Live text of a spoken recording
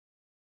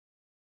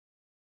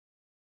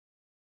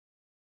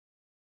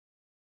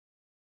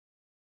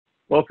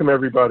Welcome,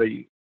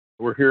 everybody.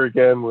 We're here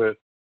again with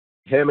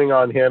Hamming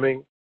on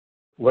Hamming,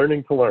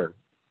 Learning to Learn.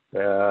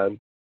 And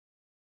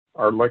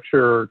our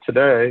lecturer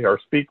today, our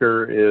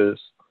speaker, is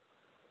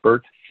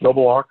Bert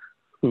Noblock,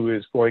 who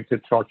is going to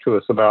talk to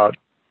us about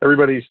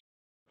everybody's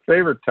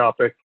favorite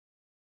topic,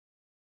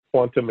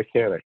 quantum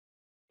mechanics.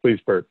 Please,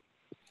 Bert.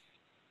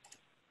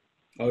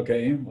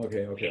 Okay.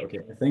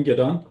 Thank you,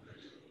 Don.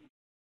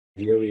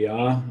 Here we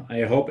are.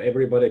 I hope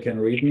everybody can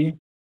read me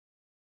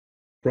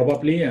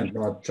properly and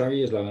not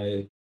chuggy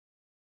like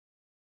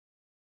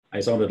I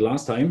sounded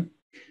last time.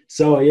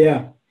 So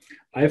yeah,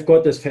 I've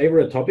got this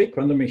favorite topic,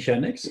 quantum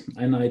mechanics,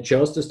 and I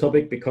chose this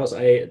topic because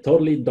I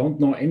totally don't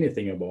know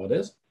anything about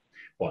this.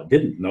 Well, I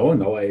didn't know,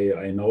 now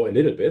I know a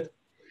little bit.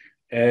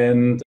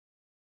 And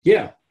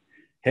yeah,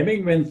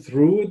 having went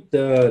through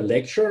the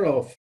lecture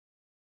of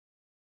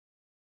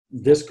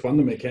this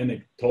quantum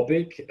mechanic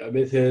topic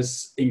with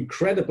his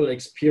incredible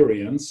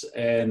experience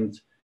and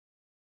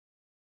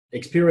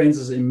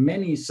experiences in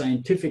many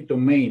scientific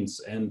domains,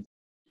 and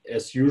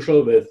as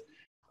usual with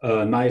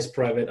nice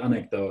private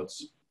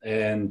anecdotes.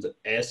 And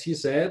as he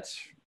said,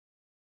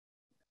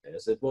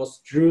 as it was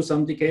true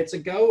some decades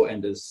ago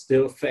and is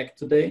still fact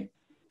today,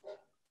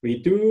 we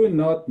do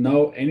not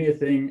know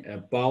anything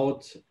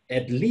about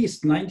at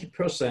least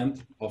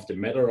 90% of the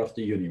matter of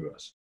the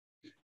universe.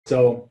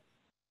 So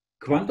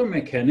quantum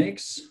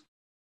mechanics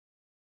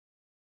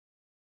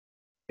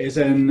is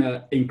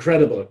an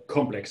incredible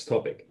complex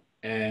topic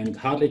and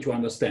hardly to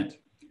understand.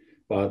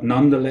 But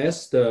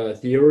nonetheless, the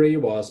theory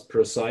was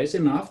precise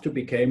enough to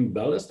become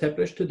well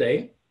established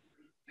today.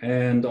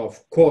 And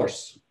of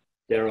course,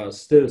 there are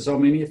still so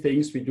many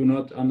things we do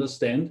not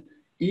understand,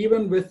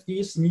 even with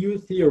these new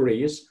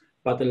theories,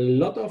 but a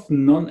lot of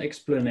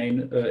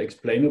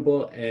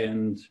non-explainable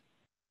and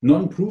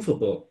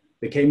non-provable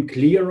became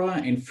clearer,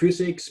 and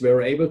physics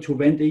were able to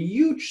went a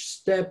huge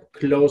step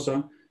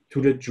closer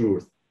to the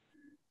truth.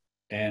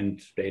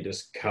 And they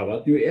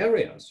discovered new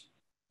areas.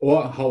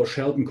 Or how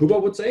Sheldon Cooper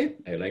would say,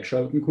 I like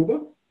Sheldon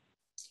Cooper,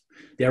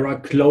 they are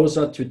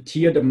closer to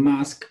tear the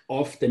mask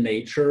off the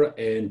nature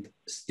and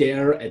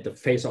stare at the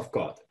face of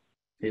God,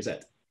 he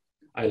said.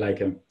 I like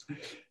him.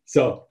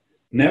 So,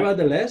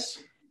 nevertheless,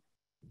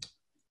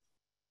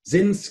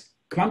 since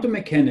quantum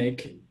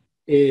mechanics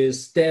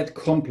is that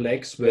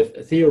complex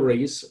with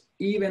theories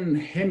even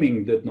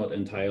Hamming did not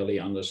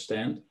entirely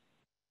understand,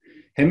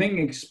 Hamming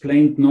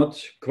explained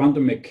not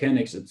quantum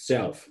mechanics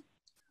itself.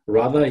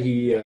 Rather,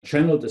 he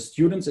channeled the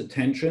students'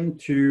 attention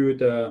to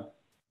the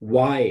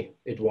why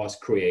it was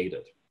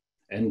created.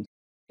 And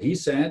he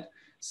said,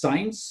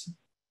 science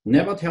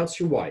never tells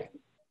you why,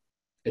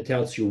 it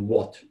tells you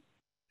what.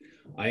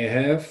 I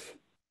have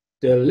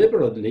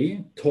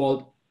deliberately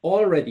told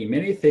already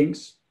many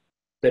things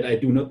that I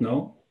do not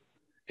know.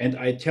 And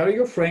I tell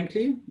you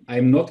frankly,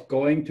 I'm not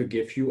going to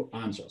give you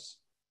answers.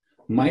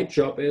 My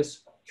job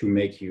is to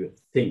make you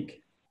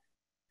think.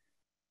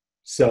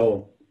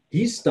 So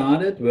he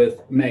started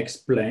with Max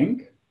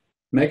Planck.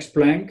 Max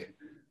Planck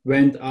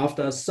went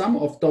after some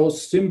of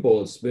those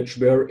symbols which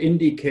were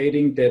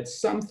indicating that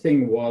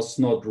something was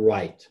not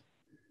right.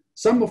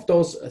 Some of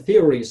those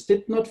theories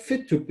did not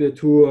fit to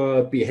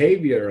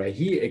behavior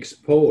he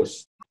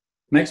exposed.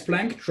 Max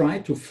Planck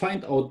tried to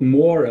find out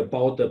more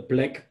about the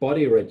black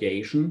body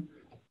radiation.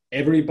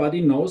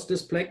 Everybody knows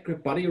this black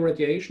body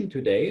radiation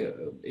today.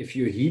 If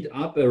you heat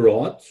up a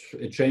rod,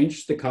 it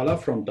changes the color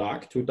from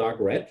dark to dark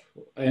red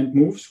and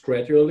moves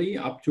gradually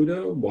up to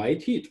the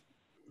white heat.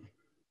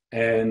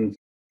 And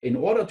in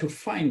order to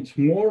find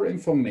more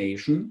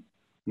information,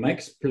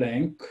 Max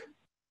Planck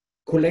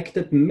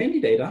collected many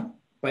data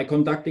by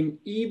conducting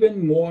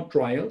even more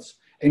trials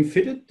and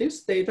fitted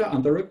this data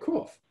under a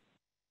curve.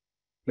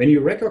 When he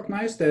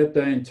recognized that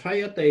the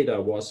entire data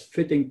was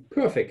fitting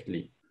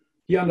perfectly,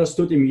 he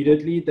understood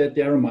immediately that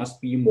there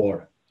must be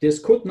more. This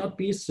could not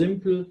be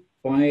simple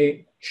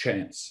by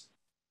chance.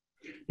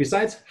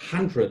 Besides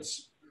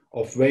hundreds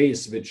of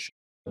ways which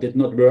did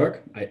not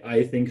work,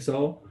 I think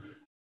so,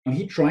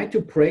 he tried to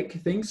break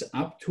things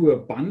up to a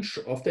bunch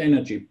of the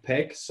energy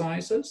pack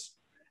sizes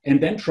and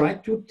then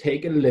tried to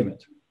take a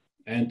limit.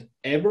 And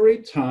every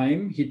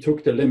time he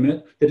took the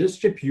limit, the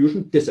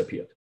distribution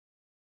disappeared.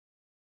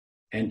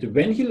 And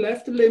when he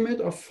left the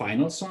limit of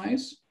final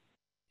size,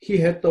 he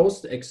had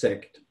those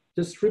exact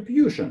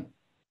distribution.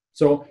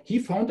 So he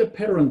found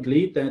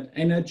apparently that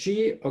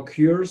energy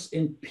occurs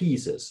in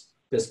pieces,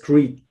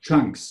 discrete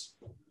chunks,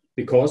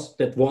 because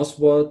that was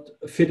what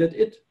fitted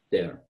it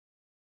there.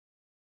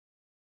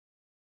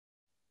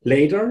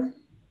 Later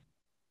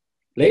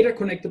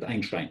connected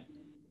Einstein.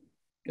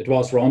 It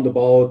was round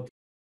about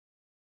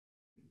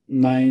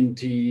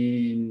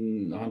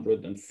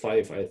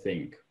 1905, I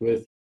think,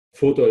 with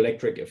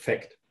photoelectric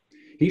effect.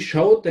 He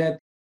showed that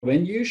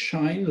when you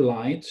shine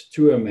light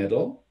to a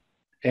metal,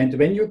 and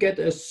when you get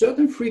a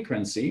certain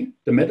frequency,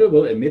 the metal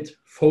will emit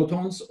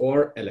photons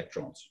or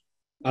electrons.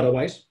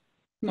 Otherwise,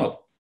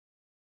 not.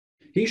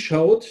 He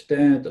showed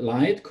that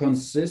light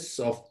consists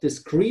of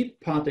discrete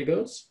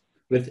particles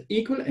with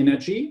equal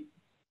energy,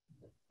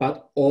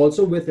 but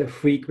also with a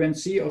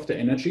frequency of the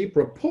energy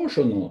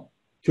proportional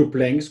to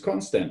Planck's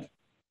constant,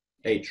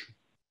 h.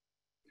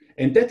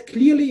 And that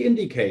clearly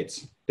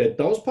indicates that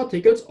those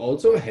particles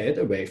also had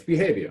a wave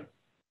behavior.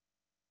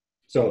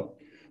 So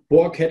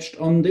Bohr catched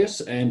on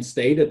this and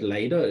stated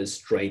later a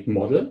straight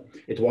model.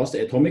 It was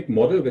the atomic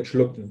model which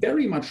looked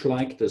very much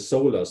like the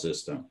solar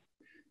system.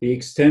 He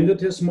extended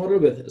his model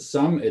with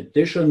some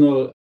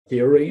additional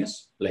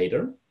theories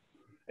later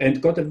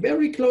and got a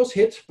very close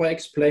hit by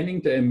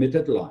explaining the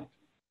emitted light.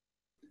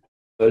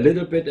 A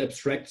little bit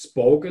abstract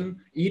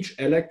spoken, each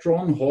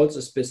electron holds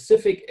a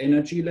specific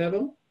energy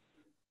level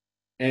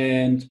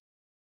and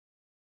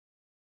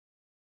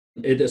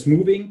it is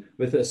moving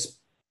with a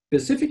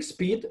specific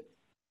speed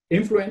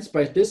influenced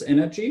by this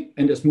energy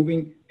and is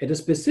moving at a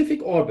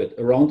specific orbit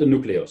around the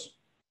nucleus.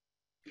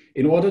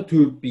 In order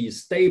to be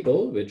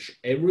stable, which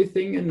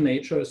everything in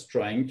nature is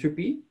trying to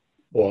be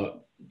or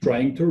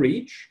trying to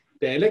reach,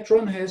 the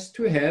electron has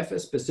to have a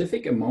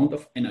specific amount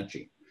of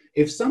energy.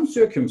 If some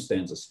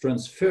circumstances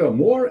transfer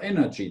more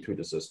energy to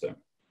the system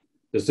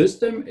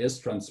is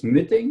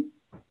transmitting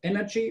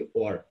energy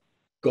or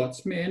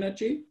got me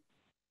energy,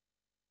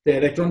 the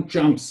electron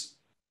jumps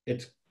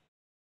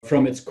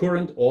from its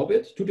current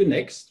orbit to the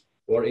next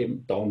or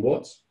even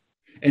downwards.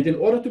 And in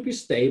order to be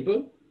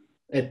stable,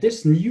 at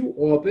this new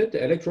orbit,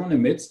 the electron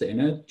emits the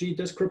energy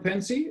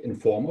discrepancy in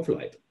form of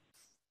light.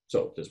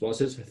 So this was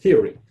his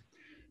theory.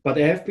 But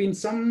there have been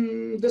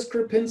some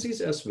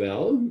discrepancies as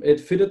well. It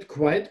fitted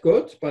quite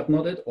good, but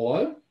not at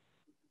all.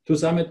 To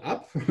sum it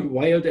up,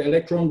 while the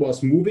electron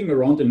was moving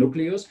around the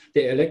nucleus,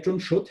 the electron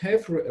should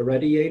have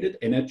radiated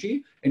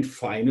energy and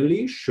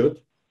finally should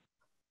be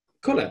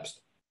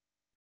collapsed.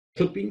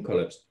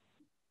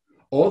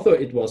 Although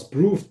it was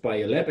proved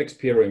by lab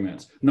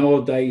experiments,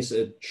 nowadays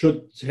it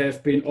should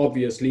have been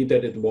obviously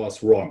that it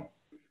was wrong.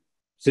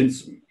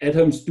 Since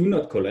atoms do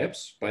not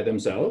collapse by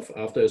themselves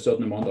after a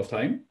certain amount of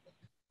time.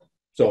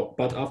 So,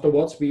 but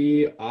afterwards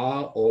we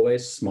are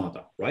always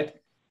smarter, right?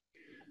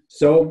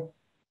 So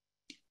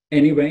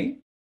anyway,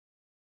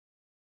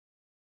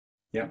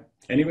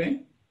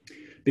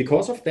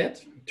 because of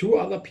that, two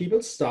other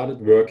people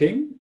started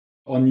working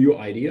on new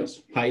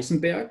ideas,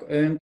 Heisenberg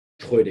and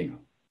Schrödinger.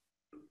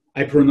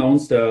 I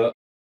pronounce the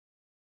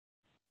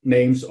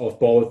names of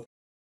both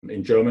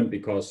in German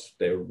because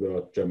they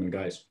were German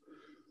guys.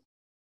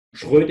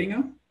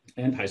 Schrödinger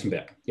and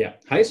Heisenberg. Yeah,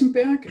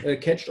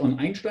 Heisenberg catched on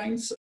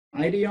Einstein's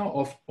idea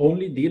of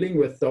only dealing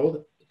with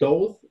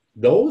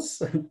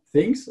those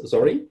things,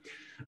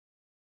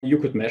 you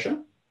could measure.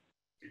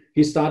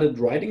 He started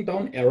writing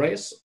down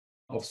arrays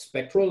of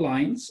spectral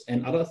lines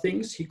and other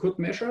things he could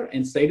measure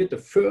and stated the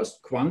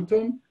first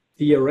quantum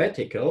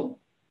theoretical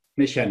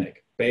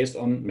mechanic based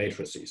on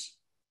matrices.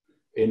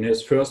 In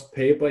his first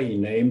paper, he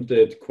named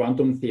it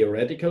quantum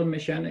theoretical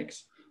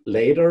mechanics.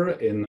 Later,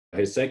 in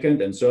his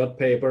second and third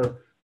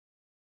paper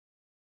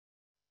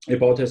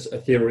about his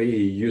theory,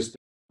 he used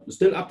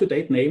still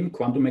up-to-date name,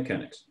 quantum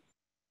mechanics.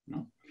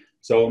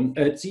 So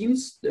it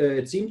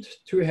seemed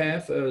to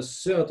have a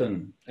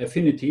certain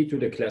affinity to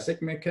the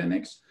classic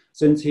mechanics,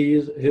 since he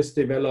has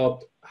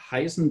developed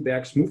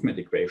Heisenberg's movement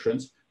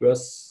equations, were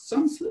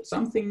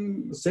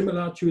something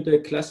similar to the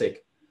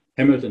classic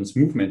Hamilton's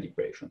movement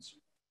equations.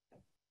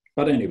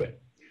 But anyway,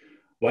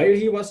 while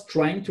he was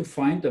trying to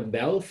find a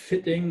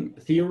well-fitting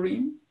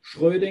theory,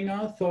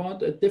 Schrödinger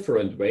thought a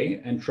different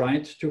way and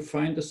tried to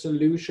find a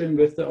solution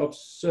with the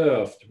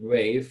observed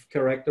wave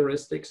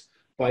characteristics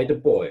by the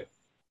boy.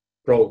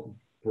 How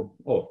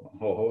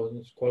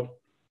is it called?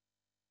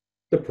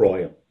 The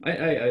Breuer.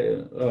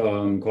 I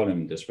call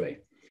him this way.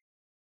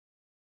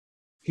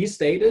 He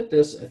stated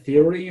this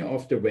theory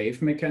of the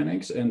wave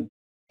mechanics in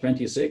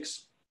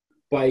 26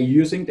 by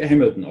using the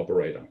Hamilton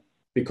operator.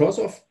 Because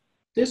of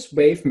this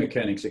wave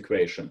mechanics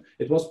equation,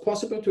 it was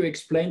possible to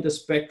explain the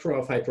spectra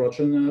of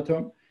hydrogen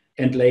atom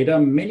and later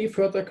many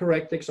further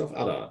characteristics of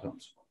other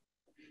atoms.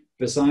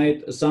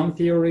 Besides some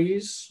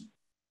theories,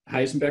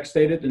 Heisenberg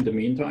stated in the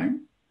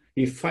meantime,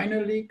 he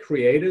finally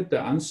created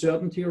the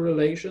uncertainty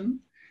relation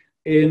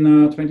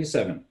in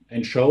 27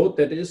 and showed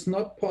that it is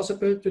not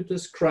possible to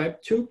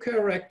describe two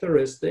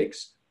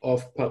characteristics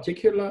of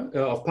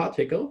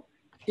particle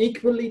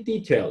equally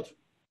detailed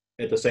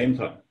at the same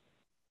time.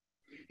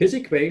 His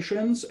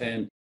equations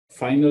and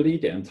finally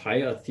the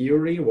entire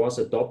theory was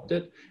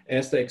adopted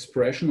as the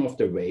expression of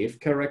the wave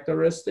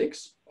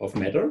characteristics of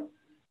matter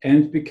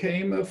and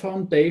became a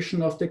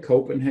foundation of the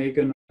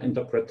Copenhagen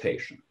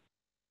interpretation.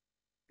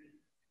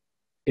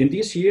 In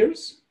these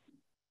years,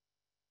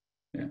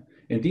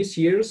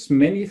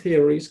 many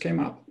theories came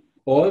up,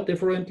 all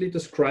differently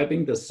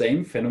describing the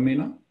same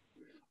phenomena,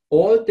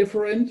 all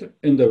different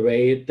in the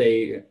way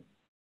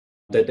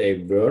that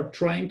they were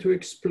trying to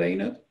explain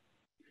it.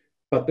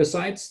 But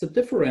besides the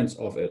difference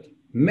of it,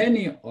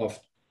 many of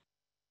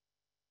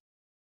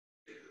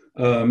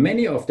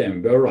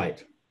them were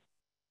right,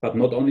 but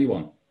not only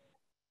one.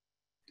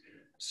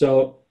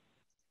 So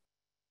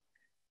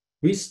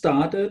we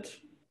started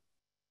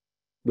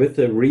with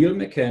the real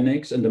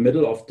mechanics in the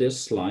middle of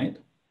this slide.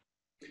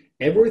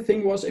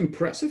 Everything was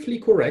impressively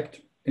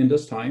correct in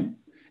this time,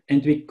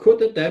 and we could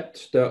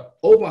adapt the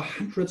over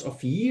hundreds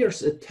of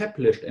years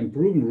established and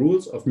proven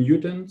rules of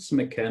Newton's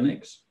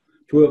mechanics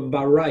to a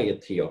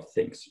variety of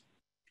things.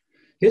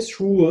 His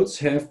rules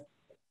have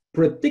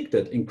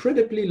predicted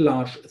incredibly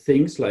large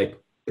things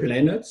like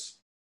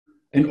planets,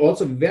 and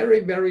also very,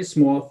 very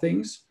small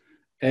things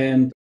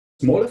and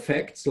small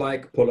effects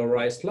like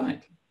polarized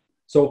light.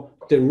 So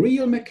the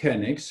real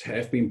mechanics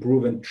have been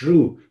proven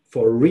true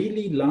for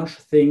really large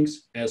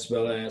things as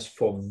well as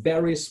for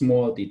very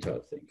small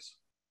detailed things.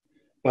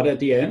 But at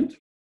the end,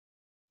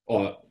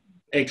 or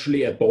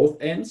actually at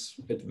both ends,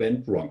 it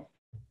went wrong.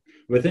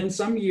 Within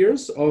some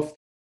years of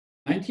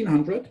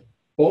 1900,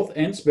 both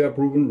ends were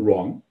proven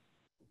wrong.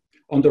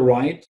 On the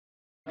right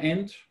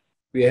end,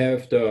 we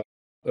have the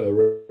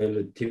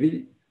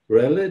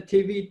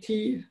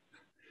relativity,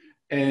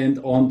 and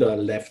on the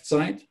left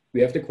side,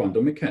 we have the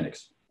quantum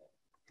mechanics.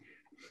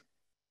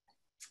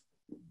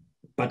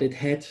 But it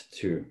had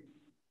to.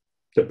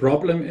 The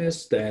problem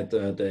is that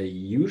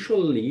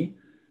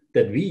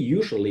we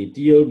usually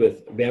deal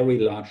with very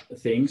large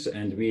things,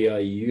 and we are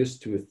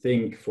used to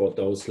think for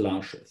those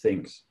large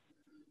things.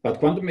 But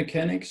quantum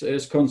mechanics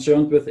is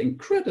concerned with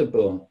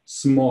incredible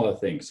small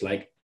things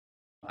like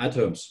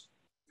atoms,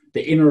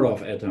 the inner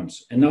of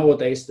atoms, and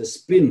nowadays the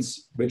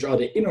spins, which are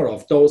the inner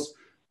of those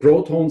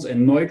protons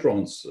and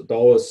neutrons,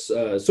 those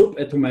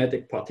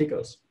subatomic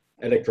particles,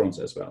 electrons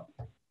as well.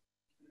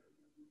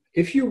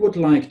 If you would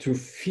like to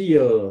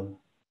feel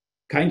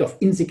kind of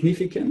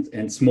insignificant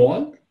and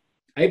small,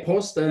 I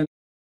post a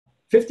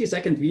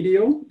 50-second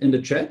video in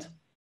the chat,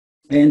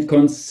 and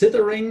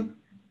considering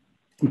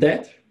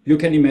that, you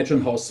can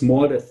imagine how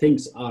small the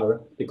things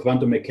are the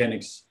quantum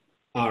mechanics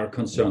are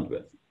concerned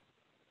with.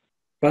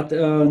 But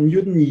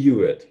Newton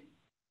knew it,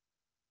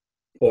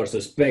 or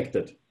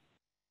suspected,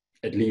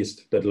 at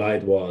least, that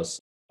light was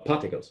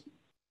particles.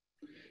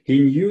 He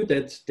knew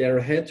that there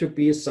had to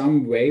be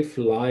some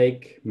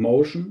wave-like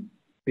motion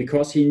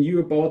because he knew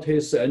about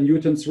his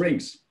Newton's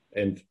rings,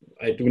 and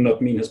I do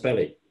not mean his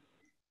belly.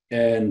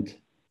 And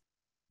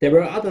there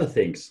were other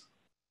things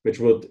which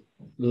would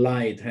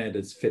light had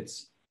its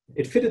fits.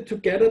 It fitted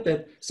together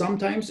that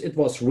sometimes it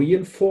was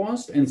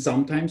reinforced and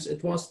sometimes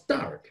it was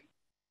dark.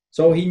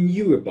 So he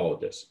knew about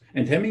this.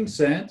 And Hemming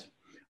said,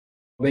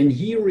 when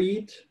he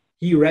read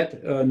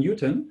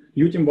Newton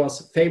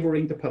was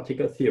favoring the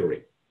particle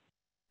theory.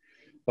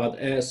 But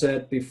as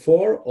said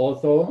before,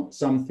 although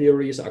some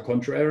theories are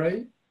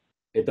contrary,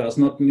 it does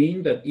not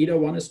mean that either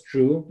one is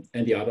true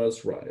and the other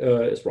is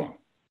wrong.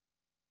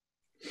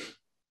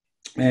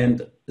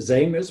 And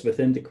same is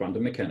within the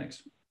quantum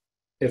mechanics.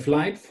 If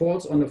light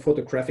falls on a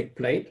photographic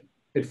plate,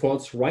 it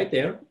falls right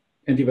there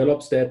and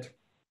develops that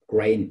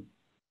grain.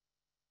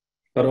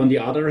 But on the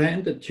other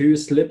hand, the two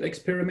slit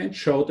experiments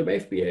showed the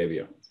wave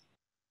behavior.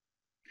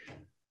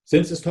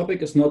 Since this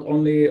topic is not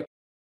only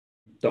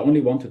the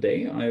only one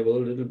today, I will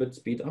a little bit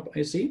speed up,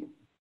 I see.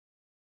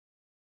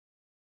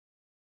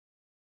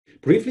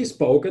 Briefly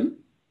spoken,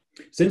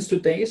 since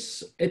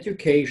today's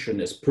education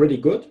is pretty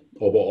good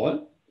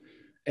overall,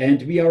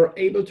 and we are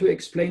able to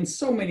explain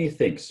so many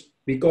things,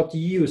 we got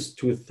used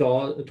to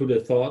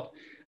the thought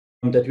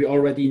that we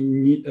already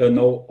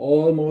know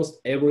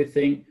almost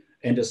everything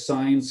and the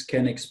science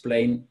can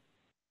explain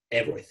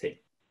everything.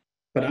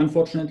 But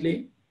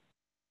unfortunately,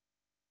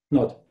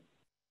 not.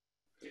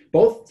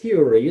 Both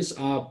theories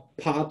are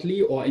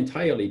partly or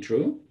entirely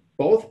true.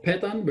 Both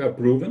patterns were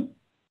proven,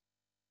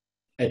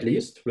 at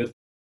least with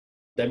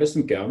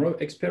Davison-Germer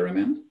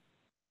experiment.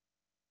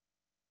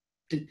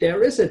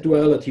 There is a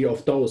duality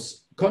of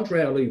those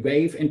contrary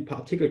wave and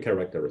particle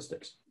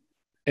characteristics.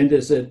 And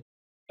as it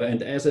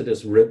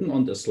is written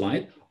on the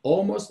slide,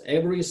 almost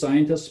every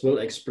scientist will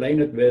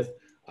explain it with,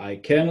 I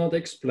cannot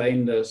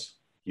explain this,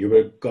 you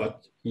will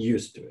get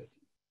used to it.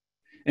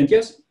 And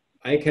yes,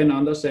 I can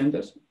understand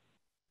this.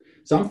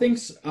 Some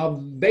things are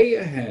way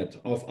ahead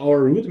of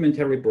our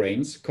rudimentary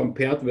brains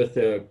compared with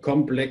the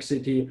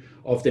complexity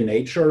of the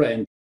nature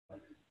and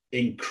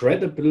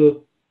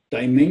incredible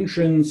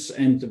dimensions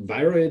and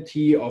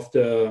variety of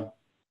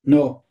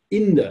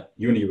in the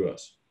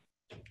universe.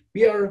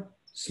 We are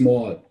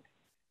small-minded.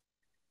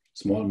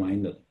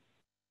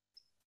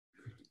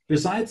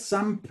 Besides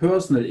some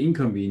personal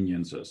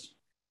inconveniences,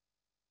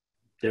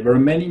 there were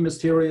many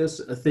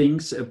mysterious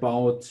things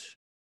about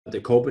the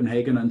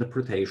Copenhagen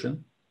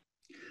interpretation,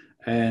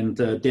 and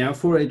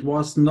therefore it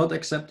was not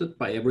accepted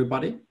by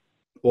everybody,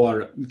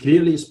 or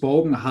clearly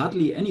spoken,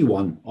 hardly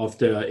anyone of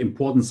the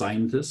important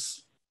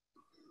scientists.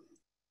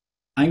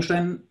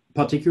 Einstein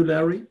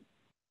particularly,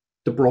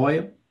 de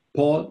Broglie,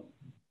 Paul,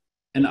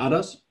 and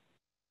others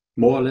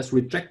more or less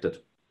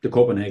rejected the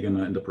Copenhagen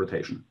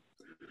interpretation.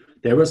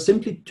 There were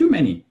simply too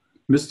many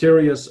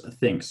mysterious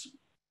things.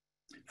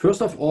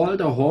 First of all,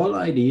 the whole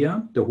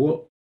idea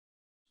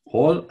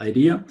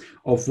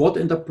of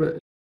what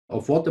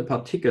the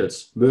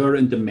particles were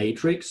in the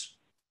matrix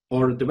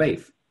or the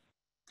wave.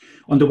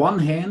 On the one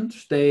hand,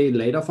 they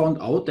later found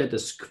out that the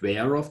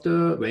square of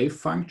the wave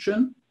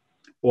function,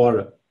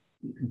 or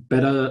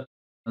better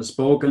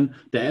spoken,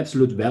 the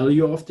absolute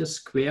value of the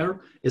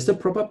square is the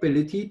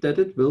probability that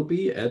it will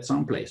be at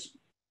some place.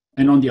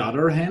 And on the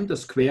other hand, the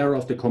square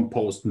of the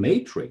composed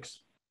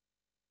matrix,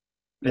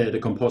 where the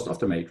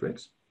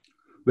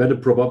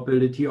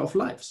probability of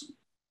lives.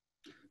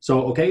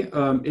 So, okay,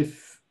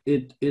 if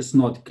it is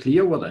not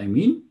clear what I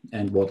mean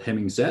and what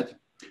Hemming said,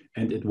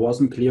 and it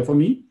wasn't clear for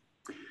me,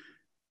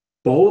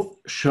 both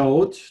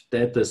showed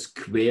that the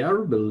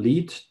square will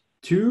lead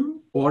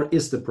to or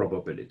is the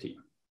probability.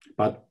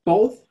 But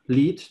both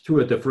lead to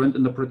a different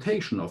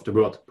interpretation of the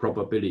word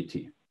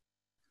probability.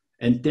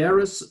 And there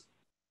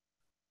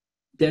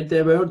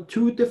were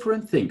two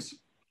different things.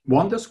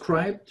 One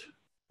described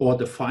or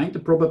defined the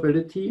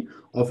probability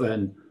of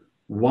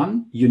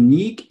one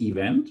unique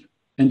event,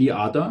 and the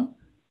other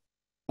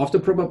of the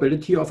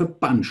probability of a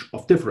bunch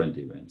of different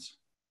events.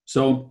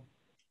 So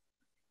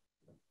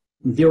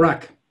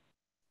Dirac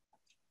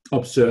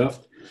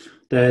observed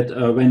that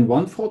when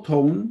one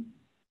photon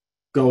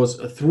goes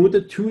through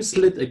the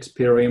two-slit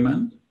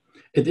experiment,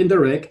 it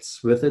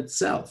interacts with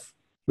itself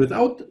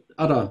without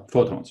other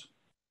photons.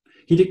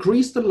 He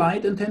decreased the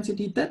light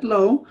intensity that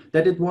low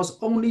that it was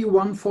only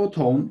one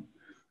photon,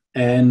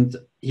 and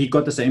he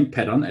got the same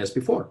pattern as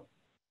before.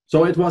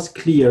 So it was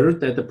clear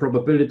that the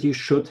probability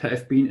should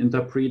have been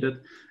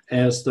interpreted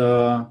as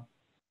the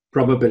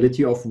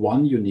probability of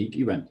one unique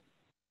event.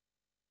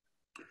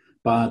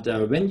 But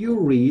when you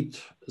read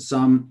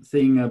some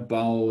things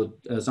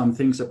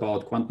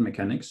about quantum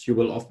mechanics, you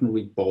will often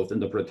read both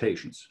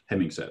interpretations,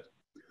 Hemming said.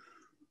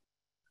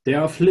 They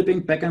are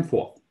flipping back and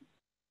forth.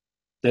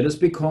 That is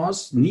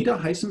because neither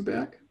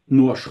Heisenberg,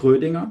 nor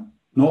Schrödinger,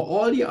 nor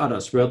all the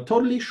others were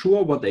totally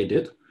sure what they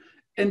did,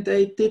 and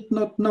they did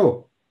not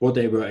know what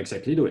they were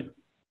exactly doing.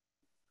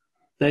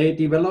 They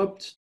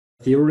developed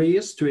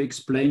theories to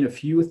explain a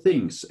few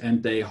things,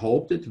 and they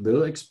hoped it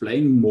will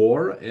explain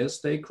more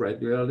as they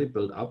gradually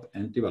build up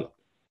and develop.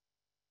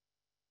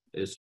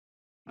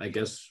 I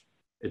guess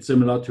it's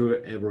similar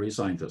to every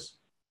scientist.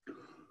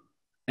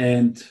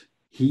 And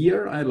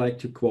here I like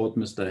to quote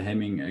Mr.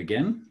 Hemming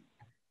again.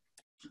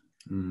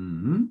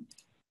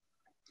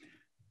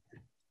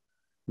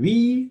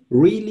 We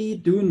really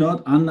do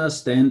not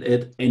understand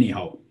it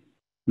anyhow.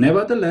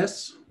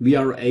 Nevertheless, we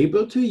are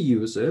able to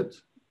use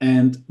it,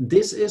 and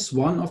this is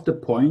one of the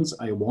points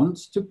I want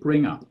to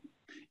bring up.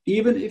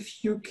 Even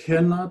if you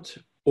cannot,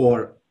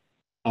 or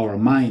our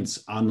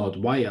minds are not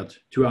wired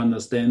to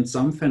understand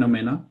some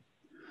phenomena,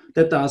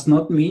 that does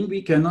not mean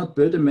we cannot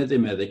build a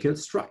mathematical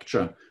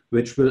structure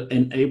which will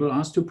enable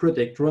us to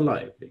predict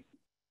reliably.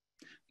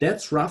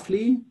 That's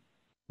roughly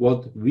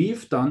what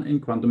we've done in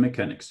quantum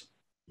mechanics.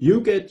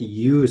 You get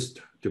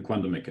used to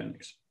quantum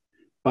mechanics,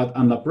 but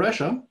under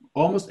pressure,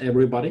 almost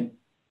everybody,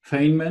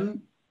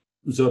 Feynman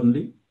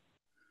certainly,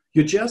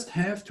 you just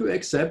have to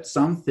accept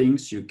some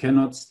things you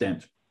cannot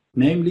stand,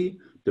 namely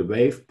the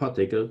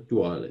wave-particle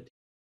duality.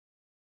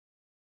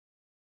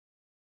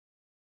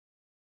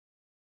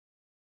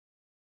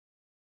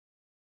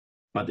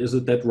 But is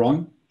it that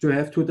wrong to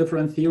have two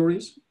different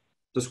theories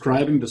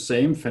describing the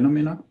same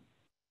phenomena?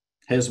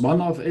 Has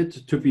one of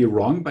it to be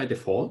wrong by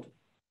default?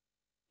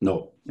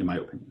 No, in my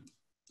opinion.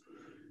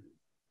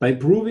 By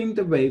proving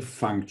the wave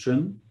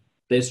function,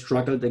 they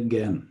struggled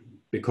again,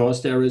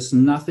 because there is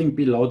nothing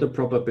below the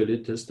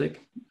probabilistic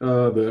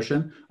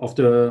version of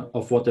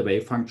what the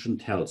wave function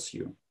tells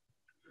you.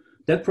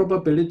 That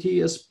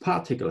probability is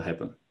particle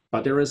heaven,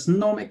 but there is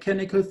no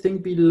mechanical thing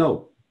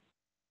below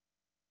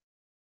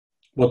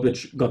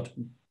which got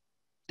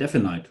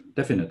definite.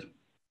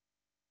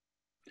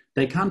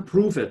 They can't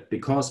prove it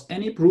because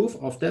any proof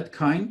of that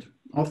kind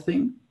of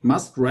thing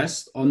must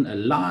rest on a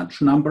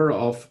large number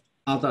of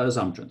other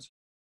assumptions.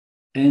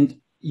 And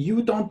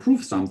you don't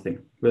prove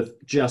something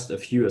with just a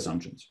few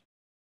assumptions.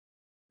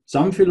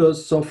 Some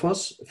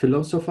philosophers,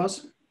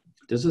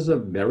 this is a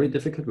very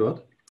difficult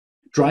word,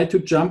 try to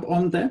jump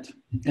on that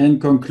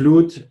and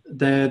conclude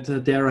that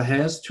there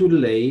has to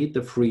lay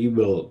the free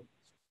will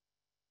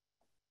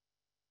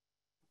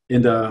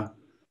in the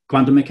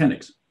quantum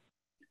mechanics.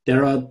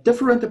 There are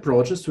different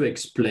approaches to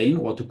explain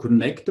or to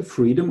connect the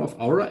freedom of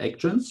our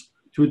actions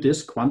to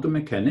this quantum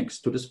mechanics,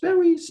 to this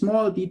very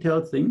small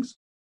detailed things.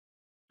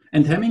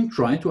 And Hemming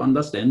tried to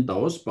understand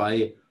those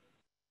but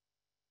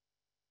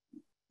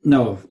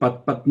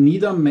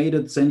neither made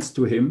it sense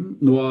to him,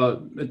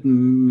 nor it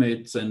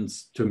made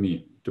sense to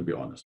me, to be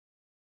honest.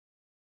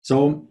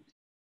 So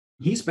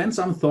he spent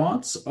some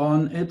thoughts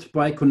on it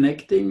by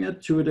connecting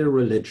it to the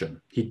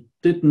religion. He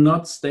did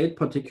not state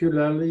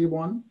particularly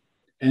one,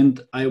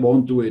 and I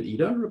won't do it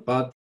either,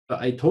 but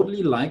I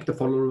totally like the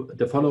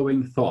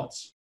following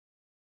thoughts.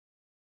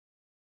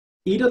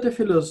 Either the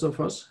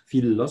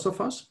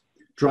philosophers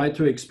try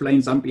to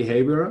explain some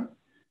behavior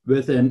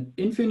with an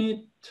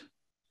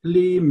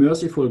infinitely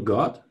merciful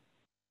God,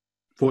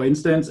 for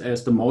instance,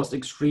 as the most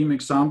extreme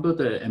example,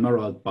 the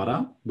Emerald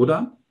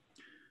Buddha.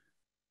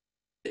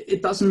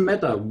 It doesn't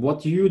matter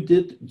what you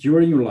did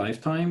during your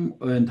lifetime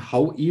and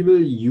how evil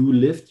you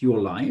lived your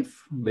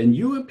life. When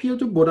you appeal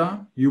to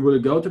Buddha, you will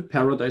go to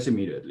paradise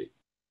immediately.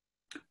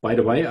 By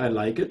the way, I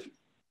like it.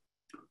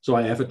 so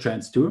I have a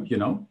chance too, you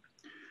know.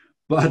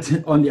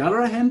 But on the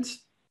other hand,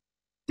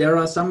 there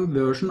are some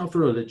version of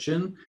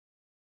religion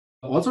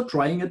also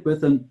trying it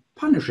with a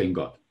punishing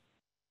God.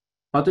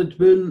 But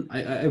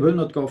I will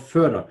not go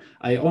further.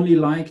 I only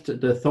liked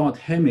the thought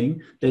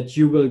Hemming that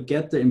you will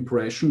get the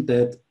impression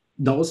that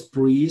those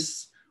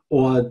priests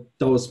or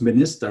those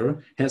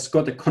minister has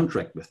got a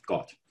contract with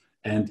God.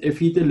 And if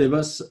he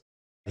delivers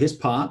his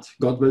part,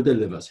 God will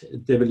deliver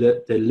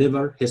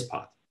his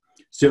part.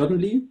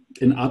 Certainly,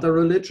 in other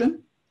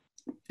religion,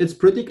 it's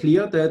pretty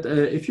clear that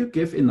if you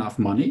give enough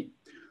money,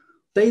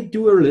 they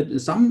do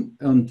some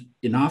and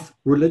enough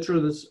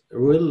religious,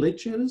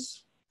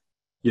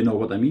 you know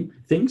what I mean,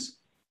 things,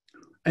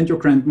 and your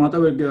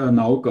grandmother will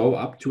now go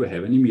up to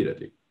heaven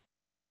immediately.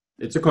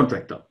 It's a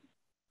contractor,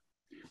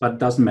 but it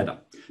doesn't matter.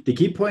 The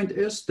key point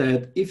is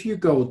that if you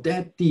go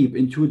that deep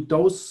into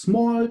those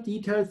small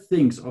detailed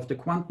things of the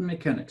quantum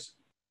mechanics,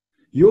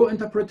 your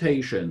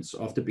interpretations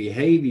of the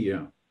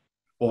behavior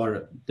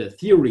or the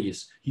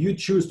theories you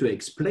choose to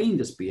explain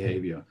this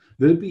behavior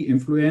will be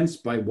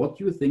influenced by what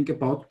you think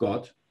about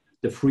God,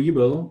 the free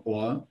will,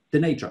 or the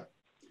nature.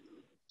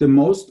 The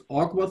most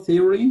awkward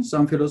theory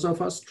some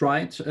philosophers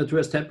tried to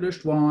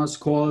establish was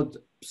called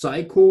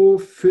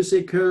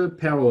psychophysical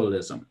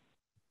parallelism.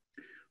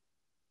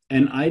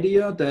 An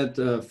idea that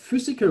a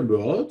physical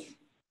world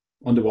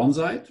on the one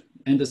side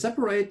and a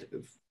separate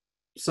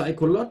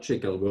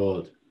psychological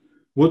world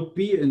would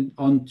be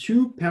on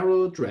two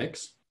parallel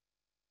tracks,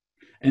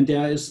 and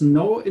there is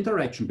no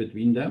interaction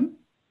between them,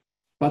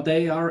 but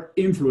they are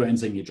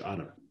influencing each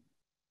other.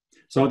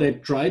 So they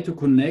try to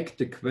connect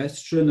the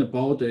question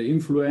about the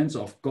influence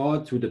of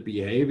God to the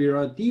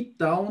behavior deep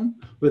down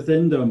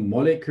within the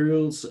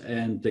molecules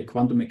and the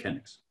quantum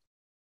mechanics.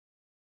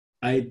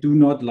 I do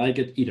not like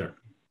it either.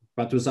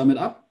 But to sum it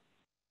up,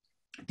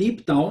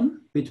 deep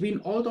down between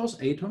all those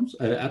atoms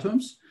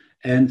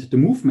and the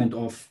movement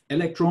of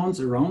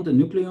electrons around the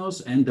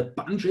nucleus and the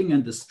bunching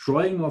and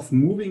destroying of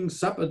moving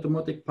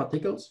subatomic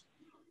particles,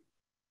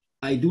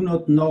 I do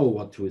not know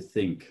what to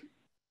think.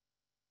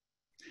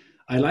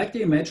 I like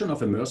the imagine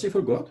of a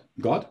merciful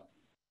God.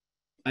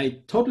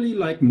 I totally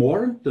like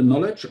more the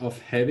knowledge of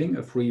having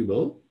a free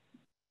will.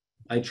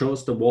 I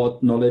chose the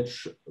word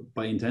knowledge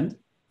by intent.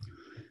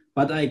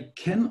 But I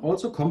can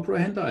also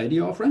comprehend the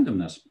idea of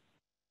randomness.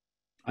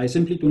 I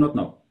simply do not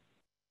know,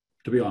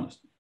 to be honest.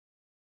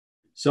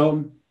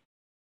 So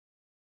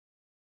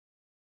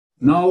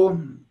now,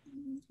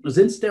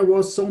 since there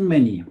was so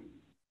many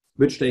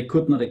which they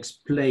could not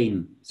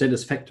explain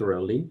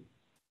satisfactorily,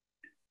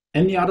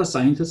 any other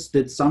scientist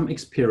did some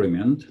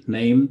experiment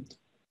named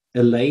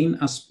a Lane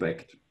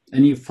aspect,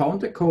 and he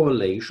found a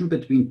correlation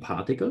between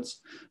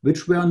particles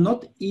which were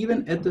not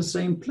even at the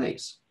same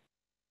place.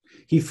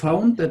 He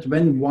found that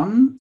when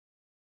one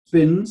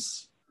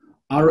spins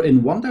are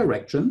in one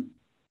direction,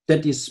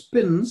 that the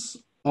spins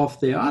of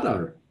the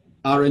other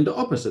are in the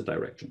opposite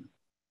direction.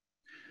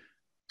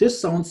 This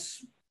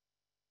sounds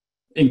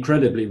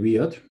incredibly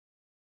weird,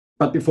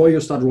 but before you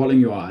start rolling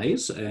your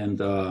eyes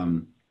and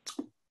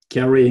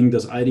carrying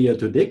this idea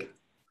to dig,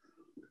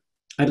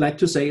 I'd like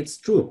to say it's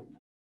true.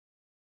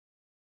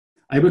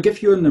 I will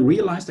give you a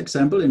realized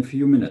example in a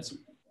few minutes.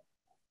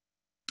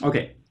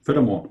 Okay,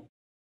 furthermore,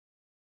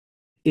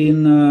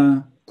 in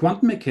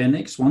quantum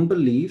mechanics, one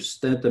believes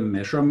that the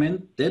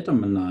measurement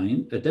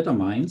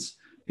determines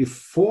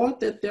before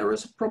that there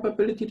is a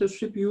probability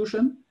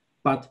distribution,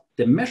 but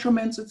the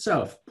measurements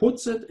itself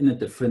puts it in a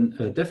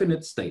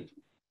definite state.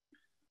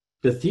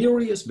 The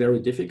theory is very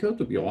difficult,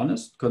 to be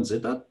honest,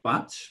 considered,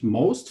 but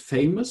most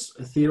famous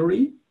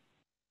theory,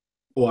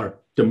 or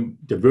the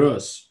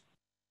worst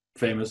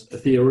famous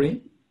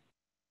theory,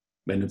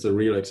 when it's a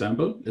real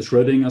example, is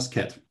Schrödinger's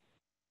cat.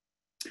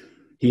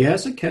 He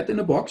has a cat in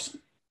a box.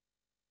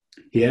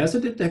 He has a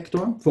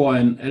detector for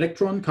an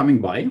electron coming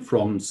by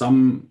from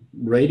some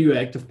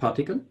radioactive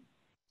particle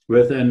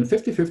with a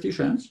 50-50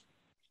 chance.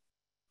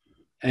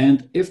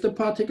 And if the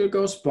particle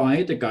goes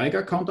by, the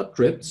Geiger counter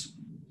trips,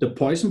 the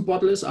poison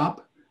bottle is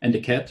up, and the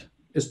cat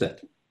is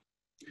dead.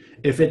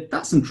 If it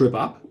doesn't trip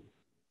up,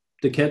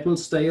 the cat will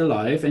stay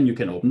alive and you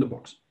can open the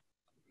box.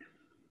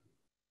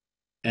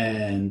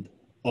 And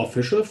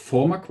official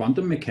former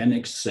quantum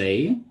mechanics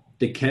say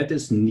the cat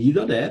is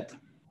neither dead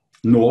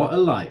nor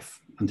alive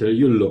until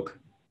you look.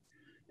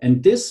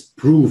 And this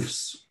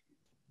proves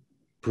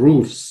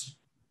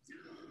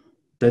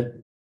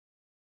that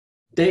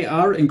they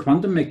are in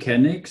quantum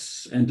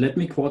mechanics, and let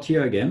me quote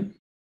here again,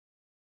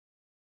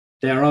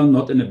 they are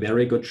not in a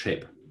very good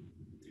shape.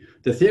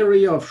 The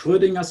theory of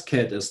Schrödinger's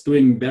cat is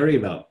doing very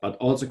well, but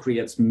also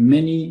creates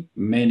many,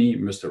 many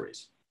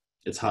mysteries.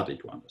 It's hardly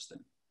to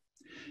understand.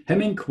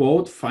 Hemming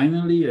quote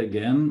finally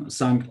again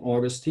St.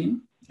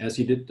 Augustine, as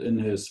he did in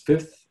his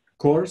 5th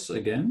course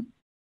again.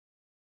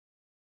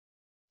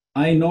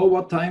 I know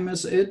what time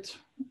is it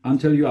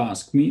until you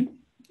ask me,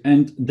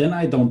 and then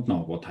I don't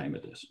know what time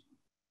it is.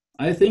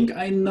 I think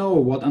I know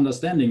what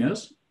understanding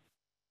is.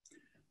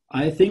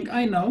 I think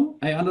I know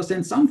I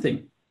understand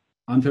something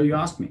until you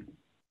ask me.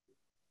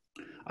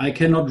 I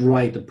cannot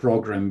write a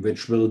program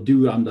which will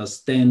do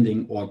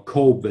understanding or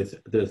cope with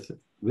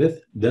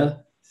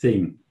the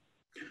thing.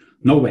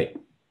 No way.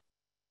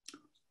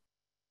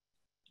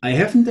 I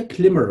haven't a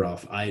glimmer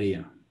of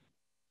idea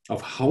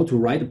of how to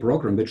write a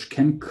program which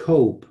can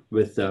cope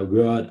with the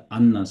word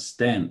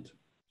understand.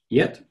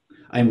 Yet,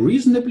 I'm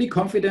reasonably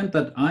confident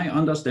that I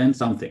understand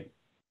something.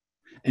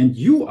 And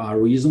you are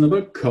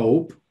reasonable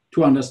cope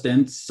to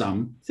understand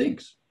some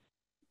things.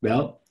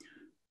 Well,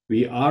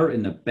 we are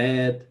in a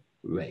bad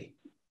way.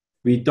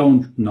 We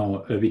don't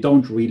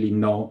really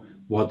know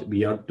what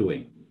we are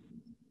doing.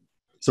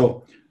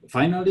 So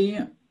finally,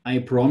 I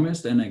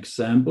promised an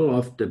example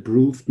of the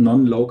proved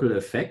non-local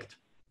effect.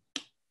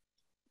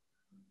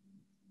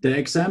 The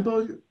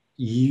example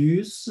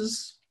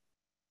uses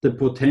the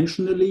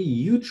potentially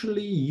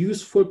hugely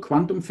useful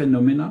quantum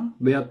phenomena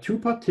where two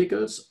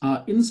particles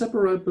are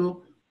inseparably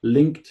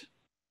linked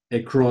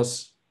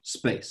across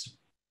space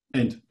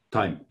and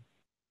time.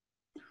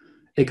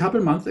 A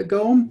couple months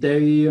ago,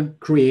 they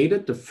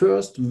created the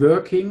first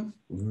working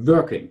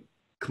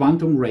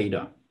quantum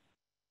radar.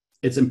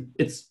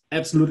 It's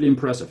absolutely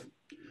impressive.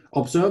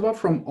 Observers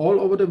from all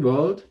over the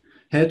world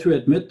had to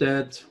admit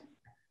that,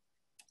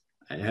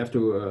 I have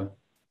to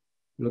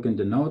look in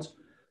the notes,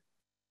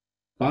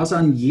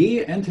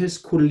 Basanier and his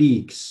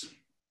colleagues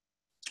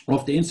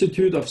of the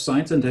Institute of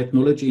Science and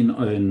Technology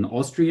in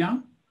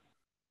Austria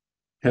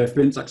have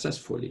been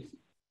successfully.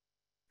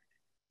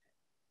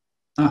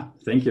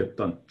 Thank you,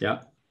 Don.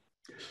 Yeah.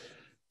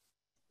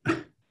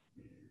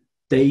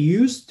 They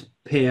used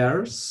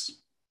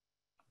pairs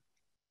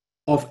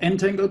of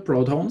entangled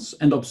protons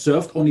and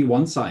observed only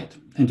one side.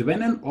 And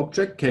when an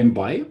object came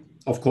by,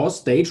 of course,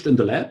 staged in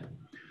the lab,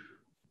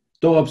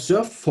 the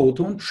observed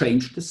photon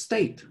changed the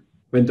state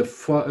when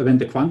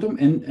the quantum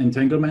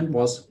entanglement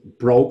was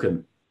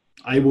broken.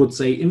 I would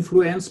say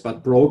influenced,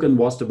 but broken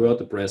was the word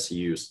the press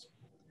used.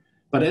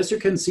 But as you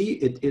can see,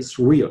 it is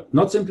real,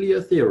 not simply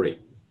a theory.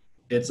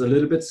 It's a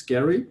little bit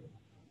scary,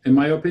 in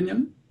my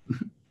opinion,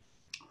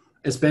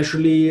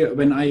 especially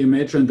when I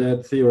imagine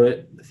that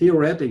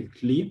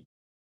theoretically,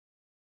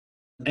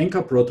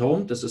 anchor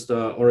proton, this is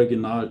the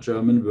original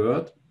German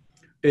word,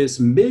 is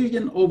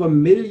million over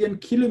million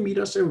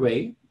kilometers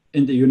away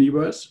in the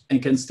universe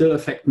and can still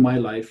affect my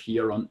life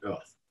here on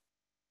Earth.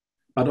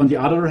 But on the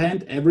other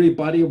hand,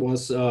 everybody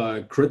was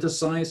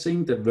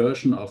criticizing the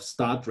version of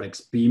Star Trek's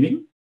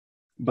beaming.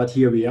 But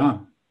here we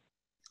are.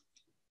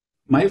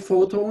 My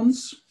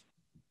photons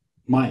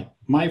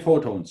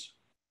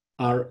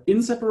are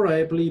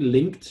inseparably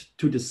linked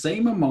to the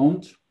same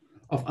amount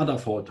of other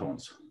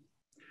photons.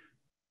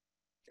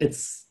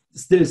 It's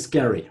still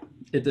scary.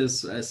 It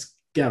is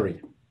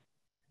scary.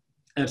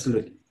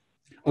 Absolutely.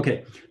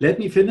 Okay, let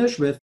me finish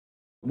with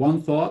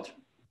one thought.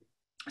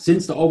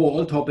 Since the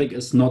overall topic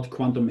is not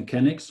quantum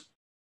mechanics,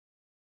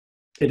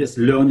 it is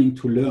learning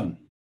to learn.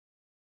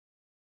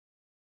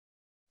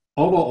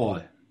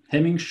 Overall,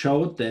 Hemming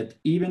showed that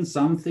even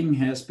something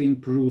has been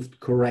proved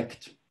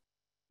correct.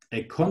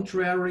 A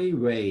contrary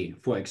way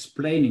for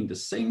explaining the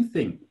same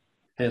thing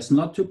has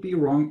not to be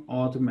wrong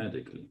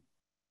automatically.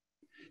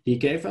 He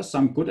gave us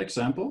some good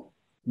example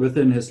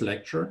within his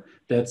lecture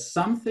that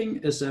something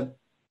is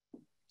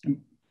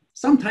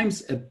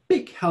sometimes a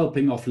big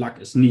helping of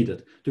luck is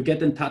needed to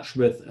get in touch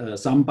with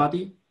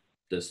somebody,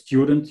 the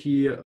student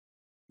he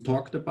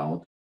talked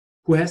about,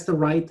 who has the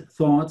right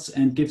thoughts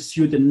and gives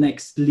you the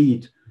next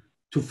lead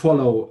to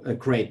follow a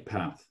great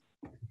path.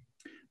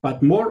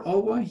 But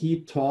moreover,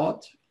 he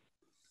taught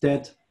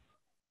that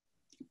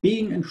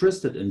being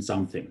interested in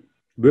something,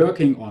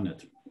 working on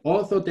it,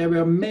 although there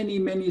were many,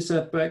 many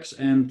setbacks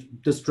and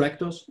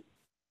distractors,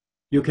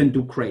 you can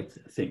do great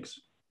things.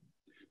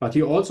 But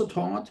he also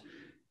taught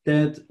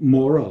that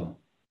moral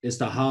is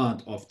the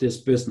heart of this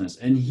business,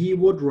 and he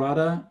would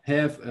rather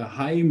have a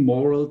high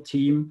moral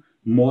team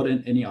more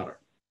than any other.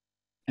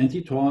 And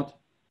he taught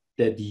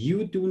that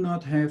you do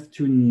not have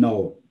to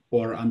know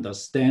or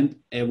understand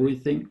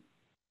everything,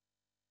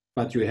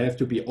 but you have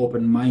to be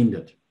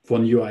open-minded for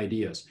new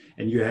ideas,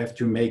 and you have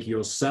to make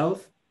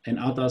yourself and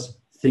others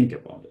think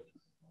about it.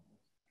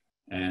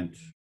 And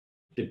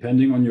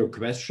depending on your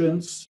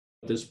questions,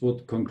 this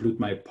would conclude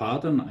my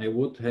part, and I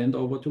would hand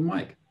over to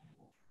Mike.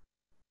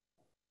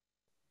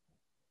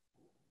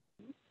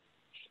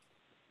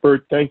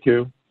 Bert, thank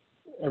you.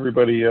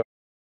 Everybody,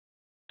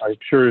 I'm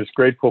sure, is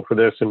grateful for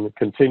this and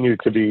continue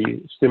to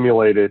be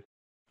stimulated.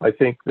 I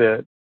think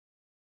that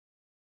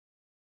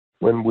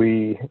when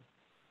we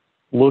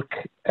look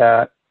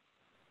at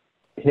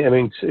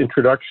Hemming's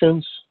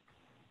introductions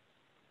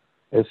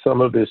and some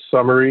of his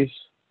summaries,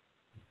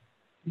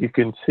 you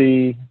can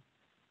see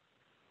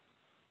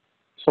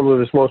some of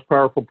his most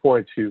powerful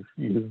points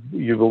you've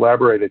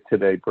elaborated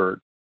today,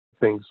 Bert.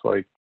 Things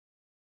like,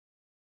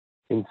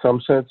 in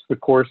some sense, the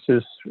course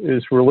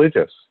is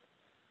religious.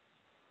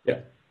 Yeah.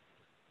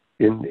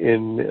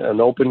 In an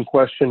open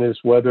question is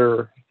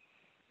whether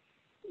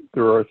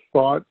there are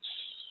thoughts,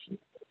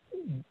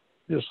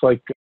 just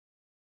like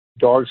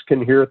dogs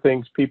can hear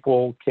things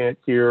people can't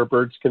hear,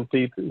 birds can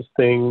see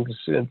things,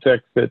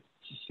 insects that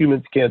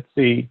humans can't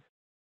see.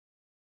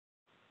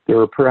 There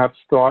are perhaps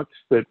thoughts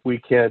that we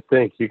can't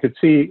think. You could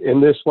see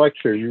in this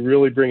lecture, you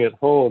really bring it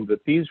home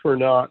that these were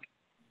not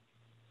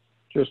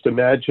just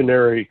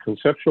imaginary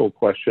conceptual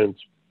questions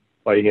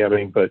by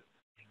Hamming, but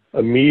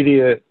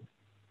immediate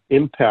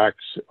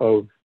impacts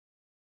of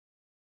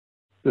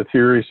the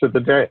theories of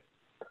the day.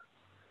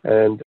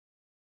 And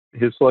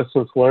his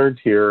lessons learned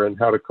here and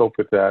how to cope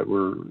with that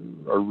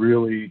are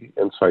really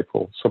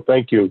insightful. So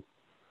thank you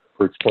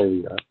for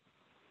explaining that.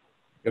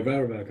 You're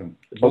very welcome.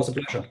 It was a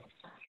pleasure.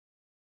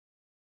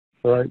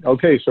 All right.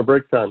 Okay, so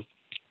break time.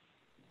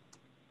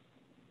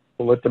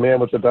 We'll let the man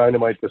with the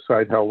dynamite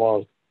decide how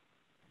long.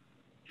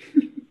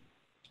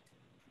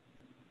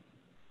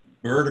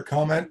 Bert, a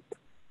comment?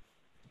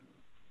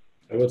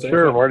 I would say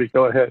Sure, Marty,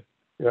 go ahead.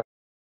 Yeah.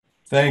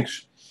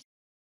 Thanks.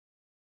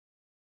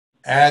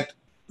 At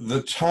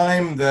the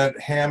time that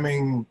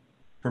Hamming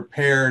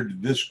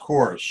prepared this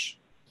course,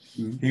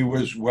 he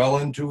was well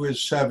into his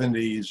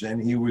 70s, and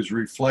he was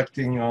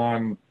reflecting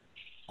on,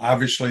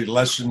 obviously,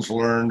 lessons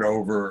learned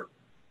over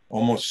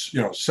almost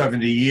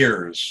 70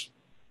 years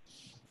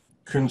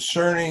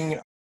concerning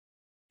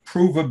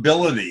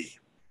provability.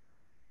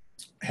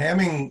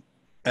 Hamming,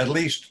 at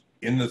least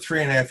in the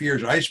 3.5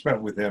 years I spent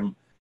with him,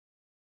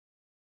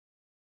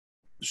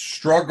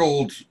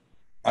 struggled.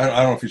 I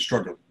don't know if he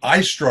struggled. I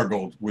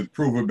struggled with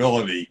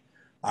provability.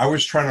 I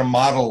was trying to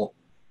model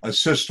a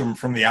system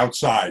from the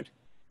outside,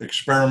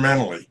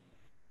 experimentally.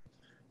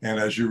 And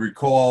as you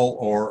recall,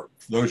 or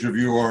those of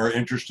you who are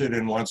interested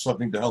and want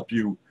something to help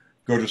you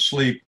go to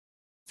sleep,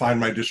 find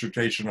my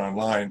dissertation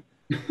online.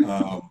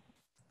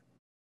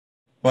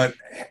 But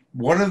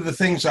one of the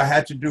things I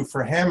had to do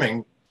for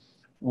Hamming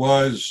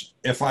was,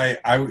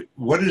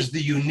 what is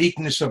the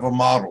uniqueness of a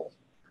model?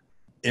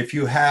 If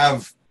you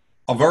have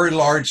a very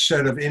large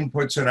set of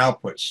inputs and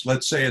outputs,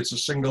 let's say it's a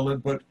single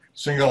input,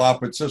 single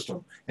output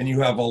system, and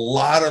you have a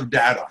lot of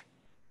data,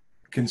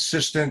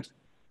 consistent,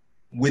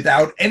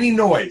 without any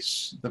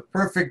noise, the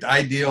perfect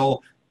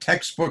ideal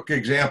textbook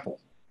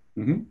example.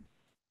 Mm-hmm.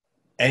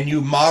 And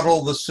you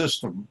model the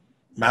system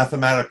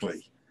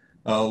mathematically,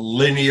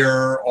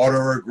 linear,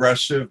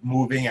 autoregressive,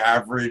 moving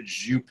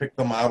average, you pick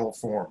the model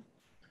form.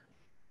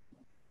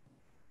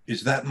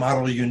 Is that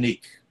model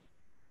unique?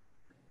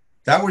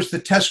 That was the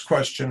test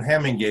question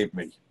Hamming gave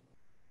me,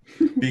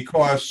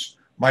 because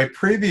my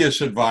previous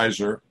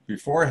advisor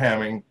before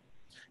Hamming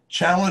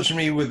challenged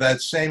me with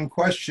that same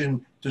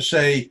question to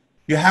say,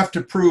 you have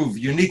to prove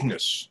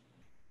uniqueness.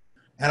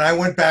 And I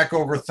went back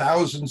over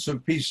thousands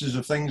of pieces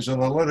of things in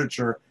the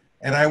literature,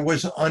 and I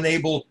was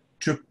unable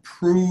to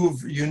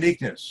prove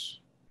uniqueness.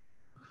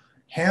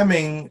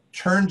 Hamming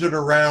turned it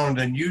around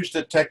and used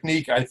a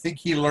technique I think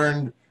he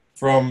learned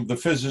from the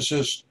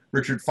physicist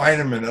Richard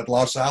Feynman at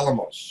Los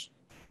Alamos.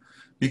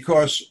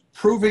 Because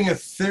proving a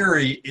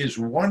theory is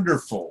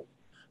wonderful,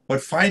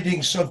 but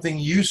finding something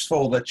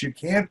useful that you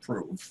can't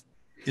prove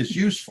is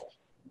useful.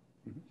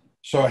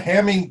 So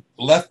Hamming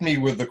left me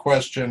with the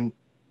question,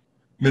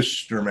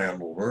 Mr.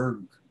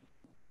 Mandelberg,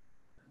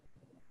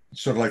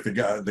 sort of like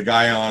the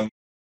guy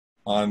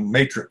on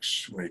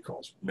Matrix when he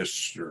calls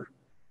Mr.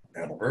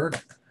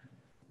 Mandelberg.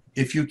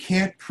 If you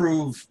can't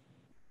prove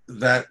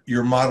that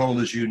your model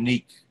is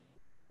unique,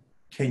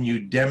 can you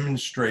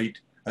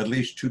demonstrate at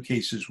least 2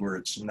 cases where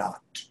it's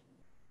not?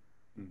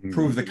 Mm-hmm.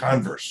 Prove the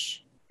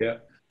converse. Yeah.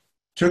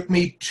 Took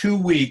me 2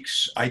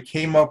 weeks. I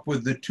came up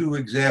with the 2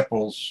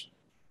 examples,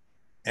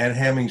 and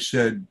Hamming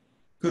said,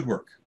 good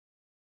work.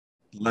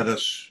 Let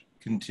us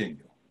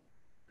continue.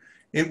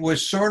 It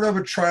was sort of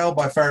a trial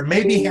by fire.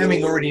 Maybe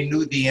Hamming already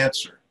knew the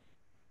answer,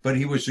 but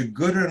he was a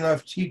good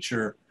enough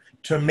teacher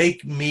to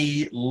make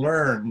me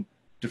learn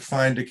to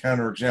find a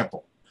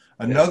counterexample.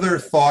 Another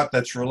thought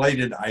that's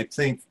related, I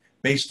think,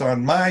 based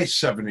on my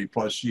 70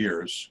 plus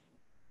years,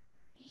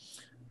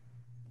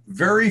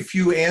 very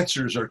few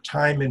answers are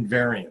time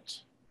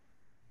invariant.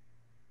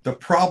 The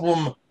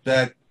problem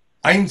that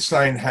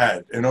Einstein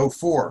had in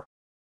 2004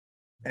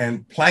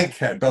 and Planck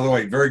had, by the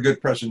way, very good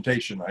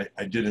presentation.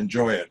 I did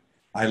enjoy it.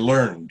 I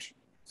learned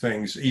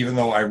things, even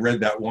though I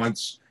read that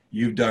once.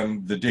 You've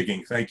done the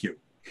digging. Thank you.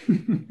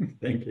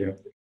 Thank you.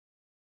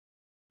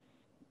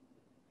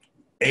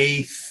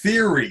 A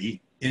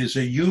theory is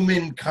a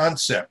human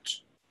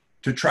concept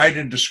to try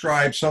to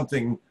describe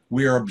something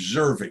we are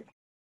observing.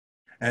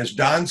 As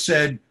Don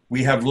said,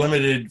 we have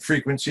limited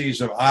frequencies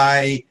of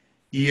eye,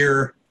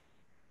 ear,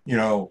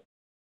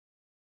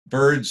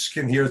 birds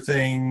can hear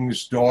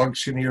things,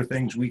 dogs can hear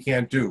things we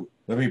can't do.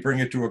 Let me bring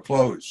it to a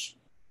close.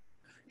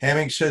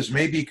 Hamming says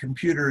maybe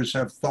computers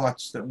have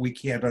thoughts that we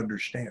can't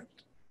understand.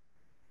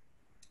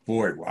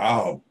 Boy,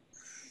 wow,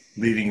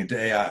 leading into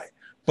AI.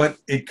 But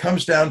it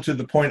comes down to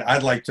the point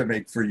I'd like to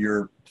make for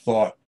your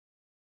thought.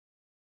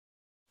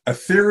 A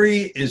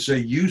theory is a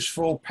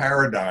useful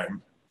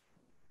paradigm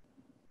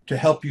to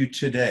help you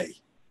today.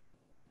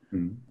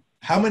 Mm-hmm.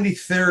 How many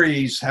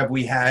theories have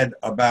we had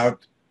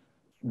about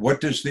what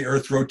does the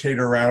Earth rotate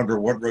around or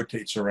what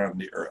rotates around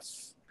the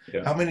Earth?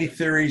 Yeah. How many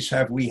theories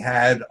have we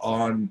had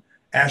on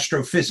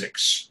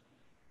astrophysics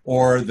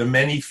or the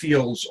many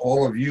fields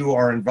all of you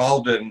are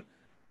involved in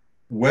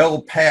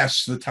well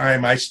past the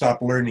time I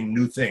stopped learning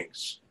new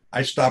things.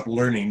 I stopped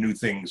learning new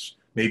things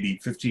maybe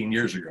 15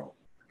 years ago.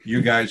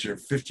 You guys are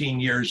 15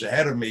 years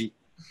ahead of me,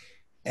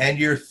 and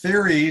your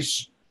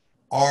theories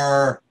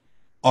are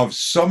of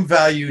some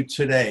value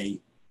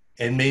today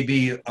and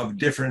maybe of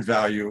different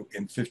value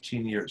in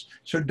 15 years.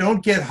 So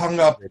don't get hung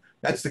up.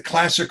 That's the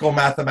classical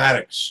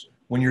mathematics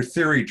when you're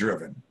theory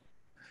driven.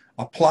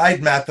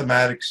 Applied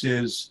mathematics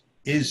is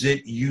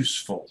it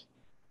useful?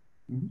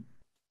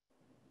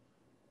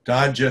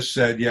 Don just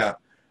said, yeah,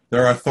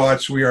 there are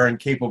thoughts we are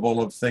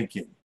incapable of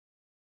thinking.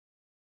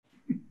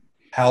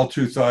 HAL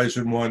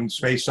 2001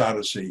 Space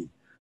Odyssey.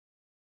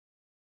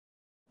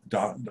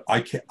 Don,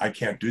 I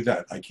can't do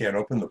that. I can't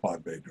open the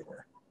pod bay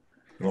door.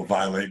 It'll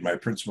violate my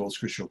principles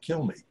because she'll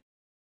kill me.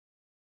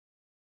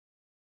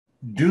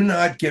 Do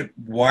not get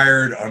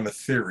wired on a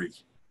theory.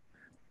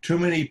 Too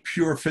many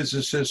pure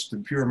physicists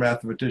and pure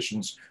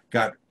mathematicians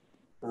got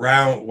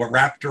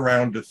wrapped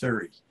around a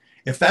theory.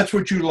 If that's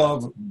what you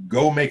love,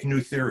 go make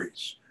new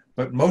theories.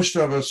 But most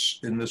of us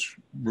in this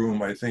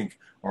room, I think,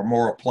 are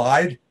more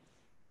applied.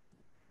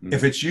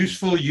 If it's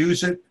useful,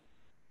 use it.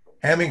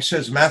 Hamming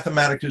says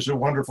mathematics is a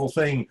wonderful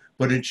thing,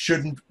 but it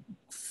shouldn't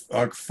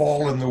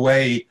fall in the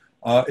way,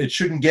 it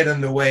shouldn't get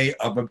in the way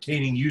of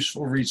obtaining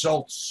useful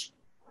results.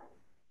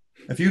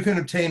 If you can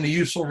obtain the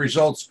useful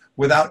results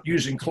without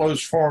using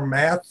closed form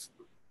math,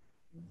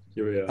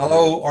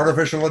 hello,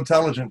 artificial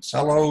intelligence,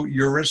 hello,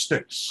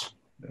 heuristics.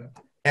 Yeah.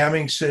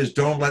 Hamming says,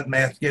 don't let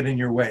math get in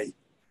your way.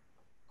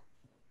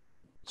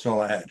 That's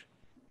all I had.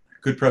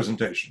 Good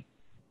presentation.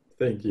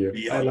 Thank you.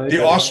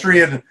 The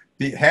Austrian,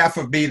 the half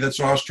of me that's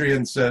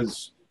Austrian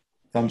says,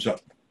 thumbs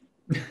up.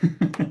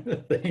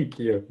 Thank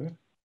you.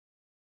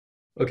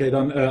 Okay,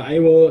 then I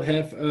will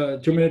have a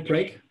 2-minute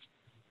break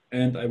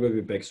and I will be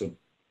back soon.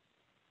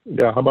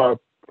 Yeah, how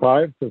about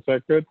 5? Is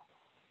that good?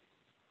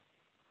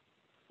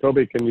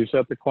 Toby, can you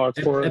set the clock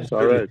for us?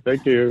 All right,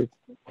 thank you.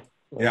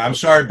 Yeah, I'm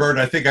sorry, Bert.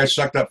 I think I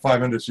sucked up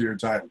 5 minutes of your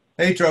time.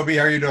 Hey, Toby,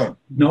 how are you doing?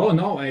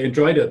 No, I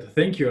enjoyed it.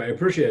 Thank you. I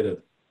appreciate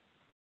it.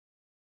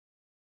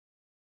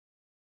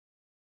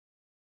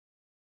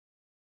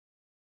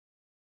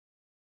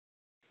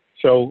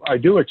 So I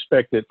do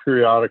expect that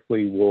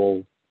periodically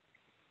we'll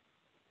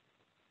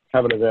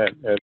have an event,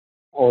 and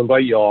I'll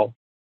invite you all.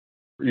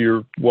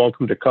 You're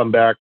welcome to come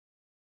back,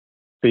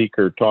 speak,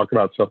 or talk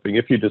about something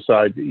if you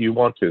decide that you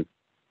want to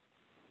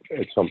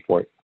at some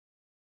point.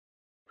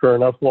 Fair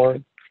enough,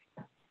 Lauren?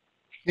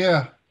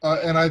 Yeah,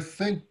 and I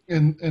think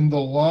in the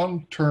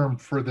long term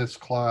for this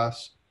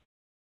class,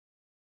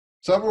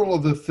 several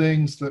of the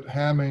things that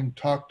Hamming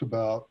talked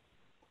about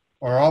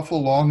are awful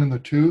long in the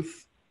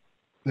tooth.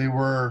 They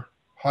were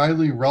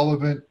highly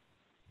relevant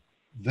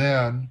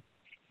then.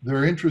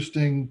 They're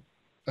interesting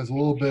as a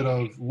little bit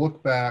of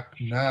look back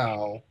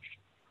now,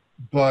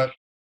 but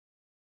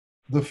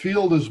the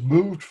field has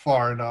moved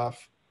far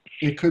enough.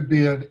 It could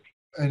be an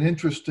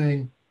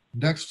interesting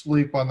next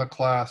leap on the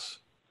class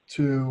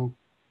to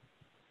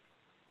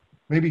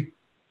maybe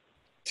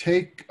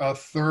take a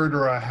third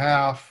or a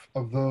half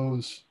of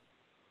those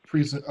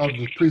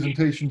the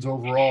presentations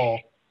overall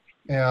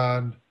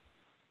and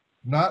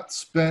not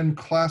spend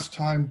class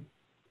time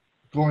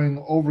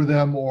going over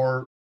them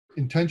or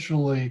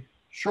intentionally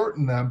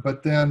shorten them,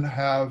 but then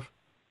have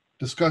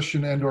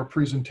discussion and or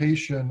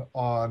presentation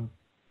on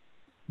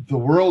the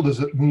world as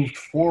it moved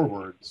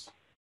forwards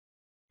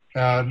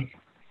and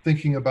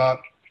thinking about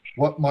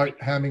what might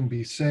Hamming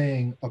be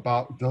saying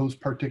about those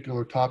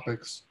particular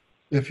topics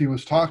if he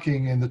was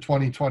talking in the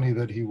 2020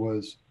 that he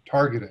was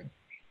targeting.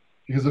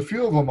 Because a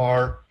few of them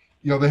are,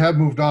 they have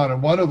moved on.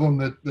 And one of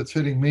them that's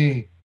hitting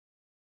me,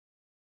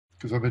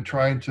 because I've been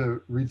trying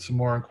to read some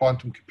more on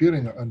quantum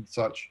computing and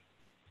such,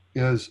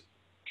 is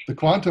the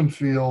quantum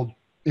field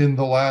in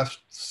the last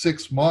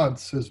 6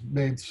 months has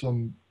made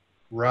some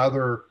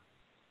rather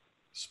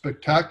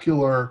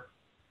spectacular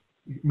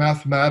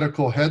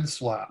mathematical head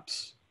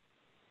slaps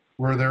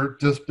where there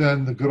just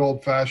been the good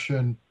old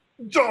fashioned,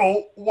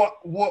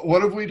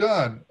 what have we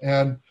done?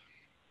 And,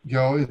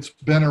 it's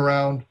been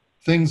around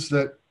things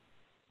that,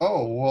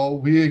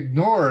 we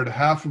ignored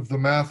half of the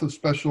math of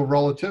special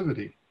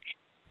relativity.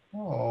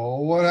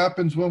 What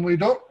happens when we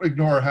don't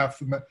ignore half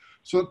the math?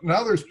 So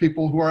now there's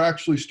people who are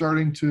actually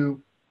starting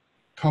to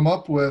come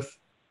up with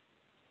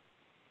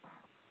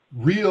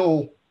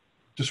real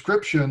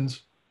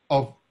descriptions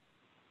of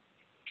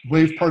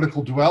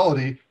wave-particle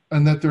duality,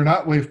 and that they're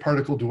not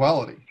wave-particle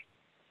duality.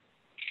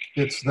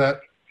 It's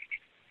that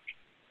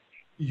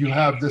you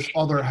have this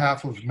other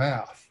half of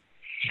math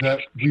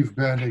that we've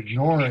been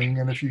ignoring,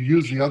 and if you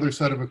use the other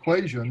set of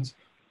equations,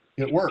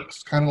 it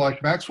works. Kind of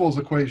like Maxwell's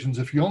equations.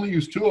 If you only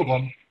use 2 of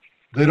them,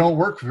 they don't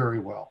work very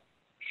well.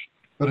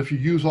 But if you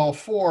use all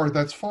 4,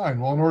 that's fine.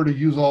 Well, in order to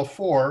use all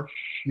 4,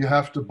 you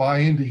have to buy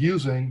into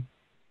using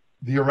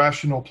the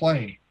irrational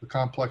plane, the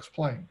complex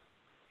plane.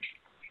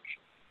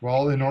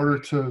 Well, in order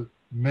to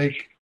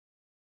make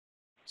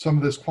some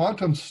of this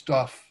quantum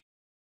stuff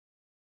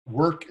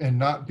work and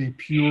not be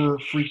pure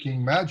freaking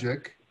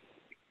magic,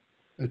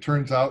 it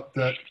turns out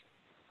that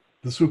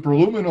the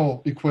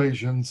superluminal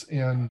equations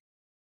in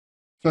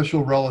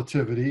special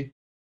relativity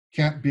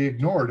can't be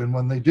ignored. And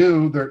when they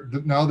do,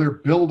 now they're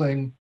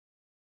building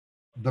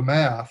the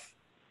math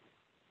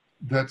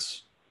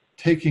that's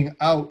taking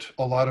out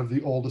a lot of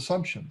the old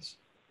assumptions.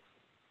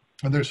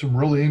 And there's some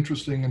really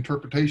interesting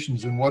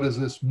interpretations in what does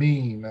this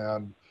mean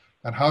and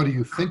how do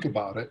you think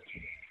about it.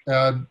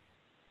 And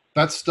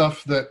that's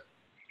stuff that,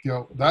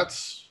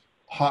 that's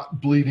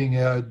hot bleeding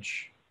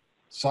edge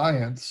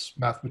science,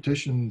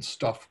 mathematician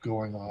stuff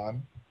going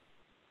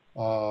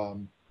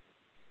on.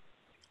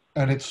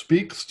 And it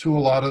speaks to a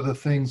lot of the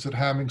things that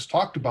Hamming's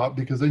talked about,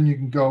 because then you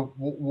can go,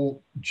 well,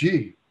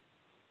 gee,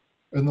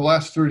 in the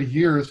last 30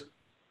 years,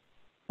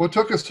 what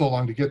took us so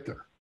long to get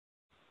there?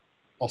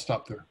 I'll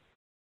stop there.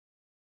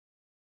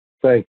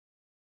 Thanks.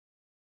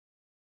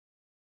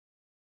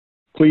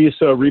 Please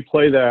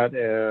replay that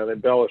and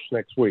embellish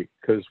next week,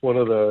 because one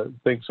of the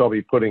things I'll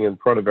be putting in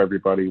front of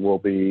everybody will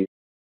be,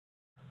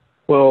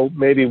 well,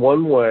 maybe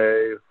one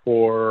way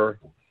for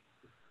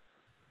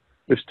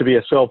this to be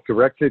a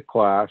self-directed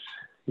class,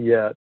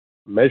 yet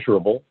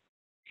measurable,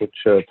 which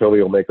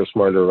Toby will make us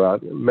smarter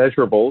about.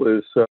 Measurable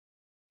is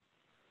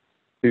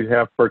to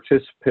have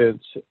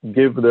participants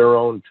give their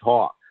own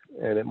talk,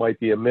 and it might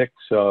be a mix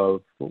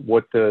of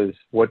what did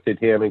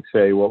Hamming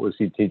say, what was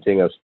he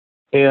teaching us,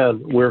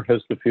 and where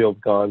has the field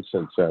gone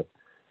since then.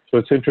 So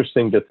it's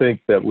interesting to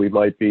think that we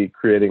might be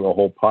creating a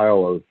whole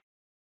pile of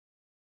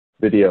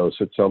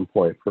videos at some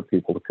point for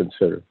people to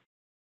consider.